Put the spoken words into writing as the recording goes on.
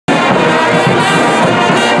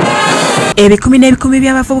Ebikumi n'ebikumi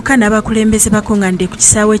by'abavubuka n'abakulembeze bakongande ku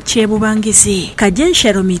kisaawe ky'e Bubangizi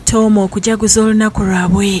Kajenshero Mitooma okujaguza olunaku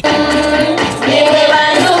lwabwe.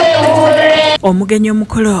 Omugenyi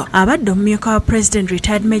omukulu abadde omumyuka wa Pulezidenti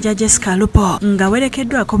Retired Maj.Jesica Alupo nga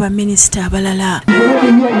werekeddwako baminisita abalala.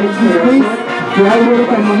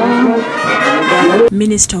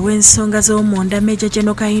 Minisita w'ensonga z'omunda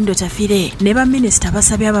Maj.Gen. Kayindo Tafire ne baminisita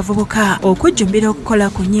basabye abavubuka okujjumbira okukola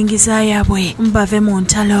ku nnyingiza yaabwe mbave mu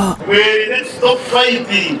ntalo. Let's stop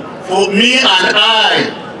fighting for me and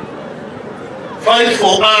I. Fight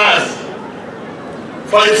for us.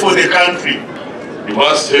 Fight for the country. You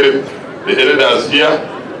must help the elders here,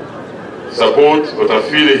 support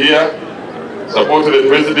Otafile here, support the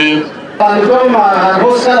president.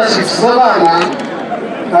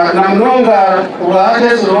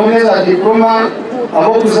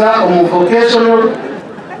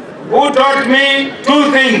 Who taught me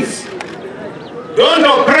two things: don't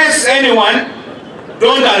oppress anyone,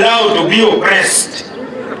 don't allow to be oppressed.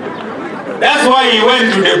 That's why he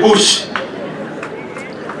went to the bush.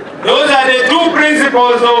 Those are the two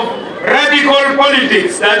principles of radical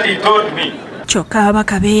politics that he taught me. Kyokka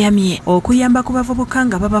ababaka beeyamye okuyamba ku bavubuka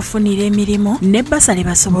nga babafunira emirimu ne basale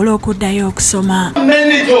basobole okuddayo okusoma.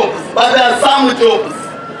 Many jobs, but there are some jobs.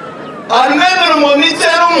 Anemero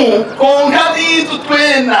micherumu konkati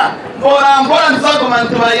tutwena mpola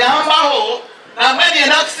ntusakomantu bayambaho namanye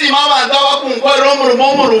nakusima abantu abakunkolera omulimu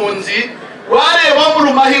omulungi wareeba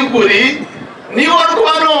omuluma higuri niwo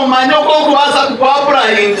lukuba n'omanya okubasa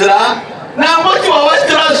kukwapurayingira nangoti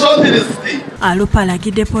wawakira shortlist. Alupo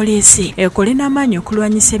alagidde poliisi ekole n'amaanyi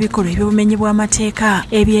okulwanyisa ebikolwa eby'obumenyi bw'amateeka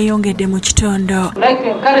ebyeyongedde mu kitundu. Like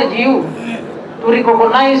to encourage you to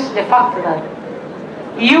recognize the fact that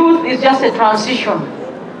youth is just a transition.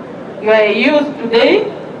 You are a youth today,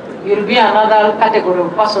 you will be another category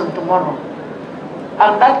of person tomorrow.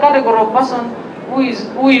 And that category of person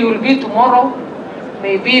who you will be tomorrow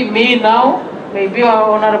may be me now, may be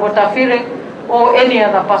Honorable Tafire, or any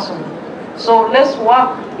other person. So let's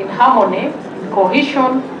work in harmony, in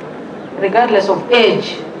cohesion, regardless of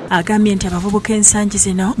age. Agambye nti abavubuka ensangi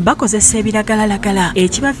zino bakozesa ebiragalalagala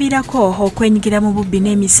ekibaviirako okwenyigira mu bubbi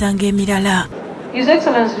n'emisango emirala. His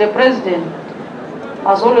Excellency the President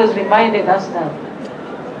has always reminded us that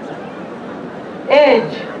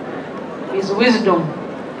age is wisdom.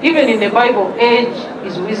 Even in the Bible, age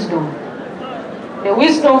is wisdom. The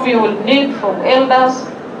wisdom you will need from elders,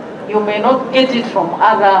 you may not get it from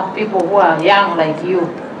other people who are young like you.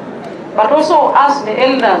 But also as the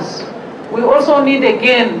elders, we also need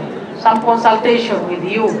again some consultation with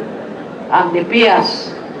you and the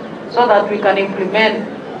peers so that we can implement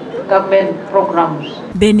government programs.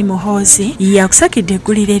 Beni Muhozi yakusakidde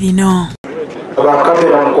eggulire lino.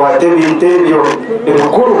 Abakamera mukwate ebintu ebyo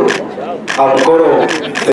ebikulu abukolo.